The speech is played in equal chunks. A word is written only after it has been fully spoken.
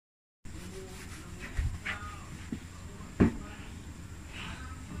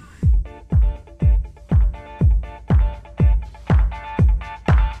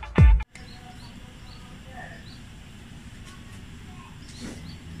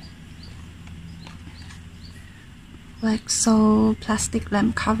Waxco plastic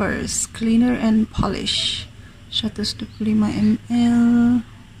lamp covers, cleaner and polish, 125 ml.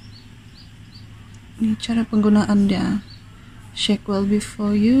 Ini cara penggunaannya. Shake well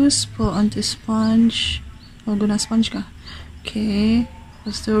before use, pour onto sponge. Oh, guna sponge kah? Okay.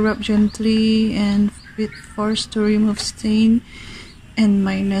 Let's do rub gently and with force to remove stain and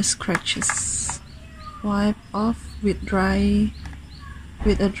minor scratches. Wipe off with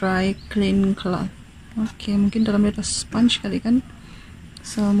a dry clean cloth. Oke, mungkin dalamnya ada sponge kali kan.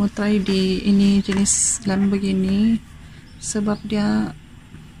 So mau try di ini jenis lamp begini sebab dia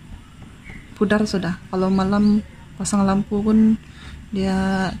pudar sudah. Kalau malam pasang lampu pun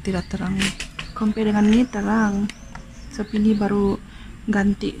dia tidak terang. Compare dengan ini terang. Sebab ini baru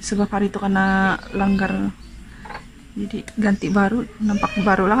ganti sebab hari itu karena langgar. Jadi ganti baru, nampak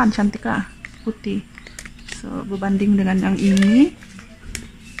baru lah kan, cantik lah, putih. So berbanding dengan yang ini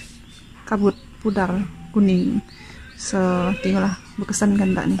kabut pudar kuning. So tinggallah berkesan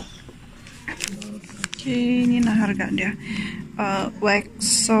kan tak nih. Oke, ini nah harga dia.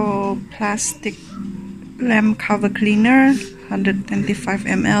 Waxco plastic lamp cover cleaner 125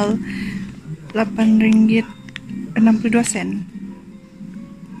 ml, Rp8.62.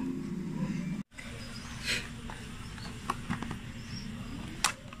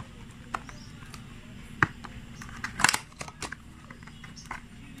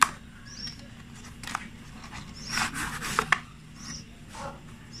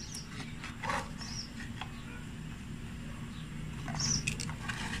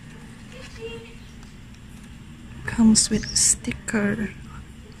 Comes with sticker.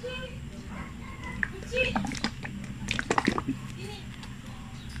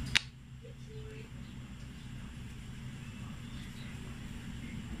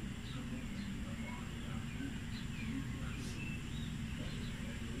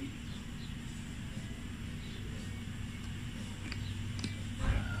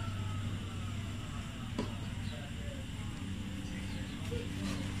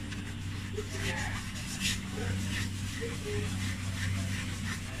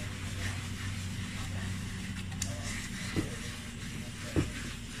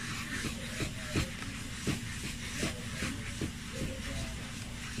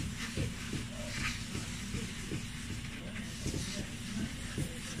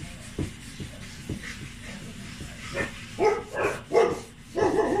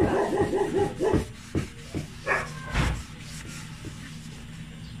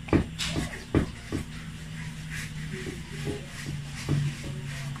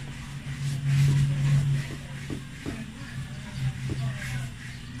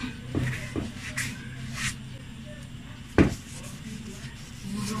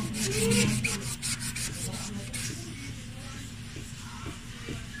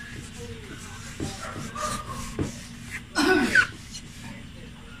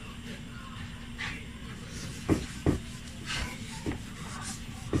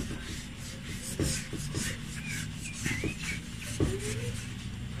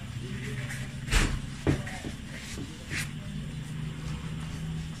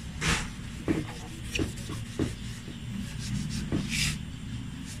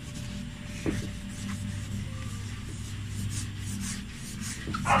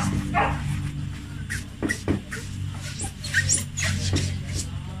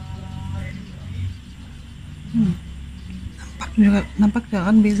 Nampak juga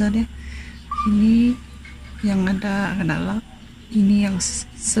kan beza deh. Ini yang ada adalah ini yang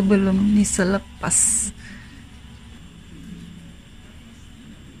sebelum, ini selepas.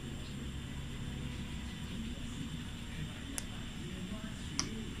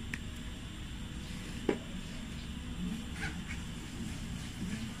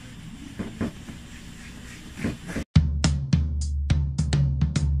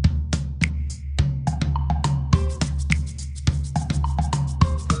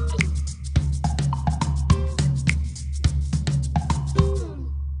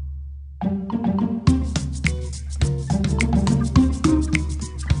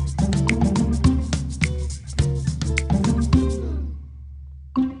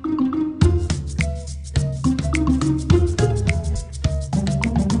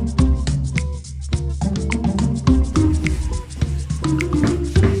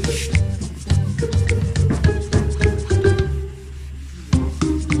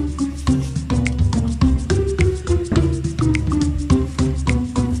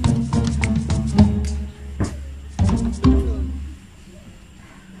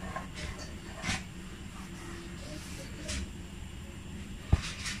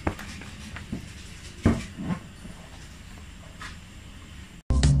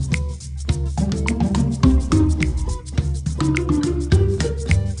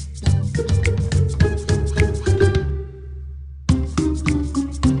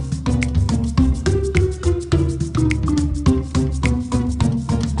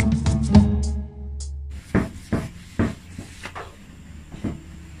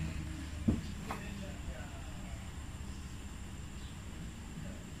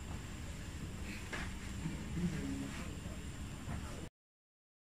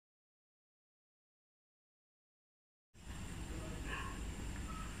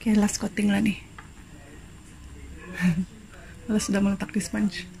 Okay, last coating lah nih. Malah sudah meletak di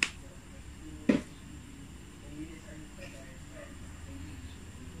sponge.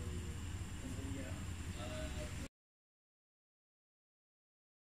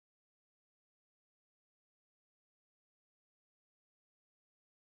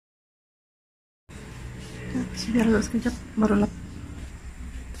 Biar dulu sekejap baru lap.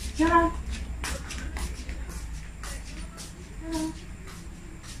 Ya.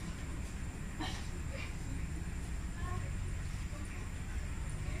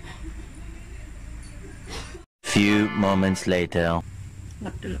 Few moments later.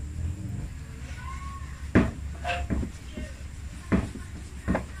 Lap dulu.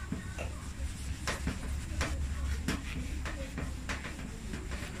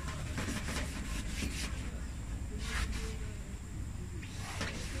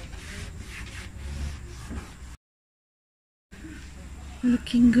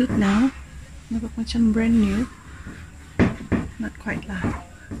 Looking good now. Nampak macam brand new. Not quite lah.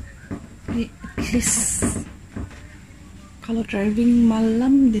 Tapi at least kalau driving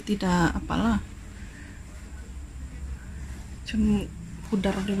malam dia tidak apalah. Macam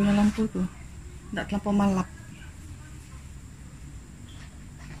pudar dia punya lampu tuh. Tidak terlampau malap.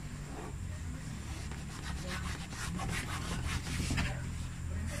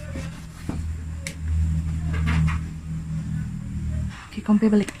 Oke,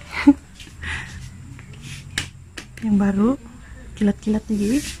 compare balik. Yang baru kilat-kilat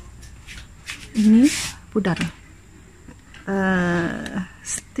lagi. Ini pudar.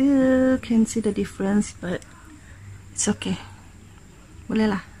 Still can see the difference, but it's okay. Boleh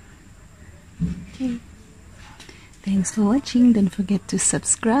lah. Okay. Thanks for watching. Don't forget to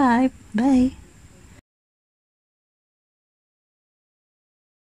subscribe. Bye.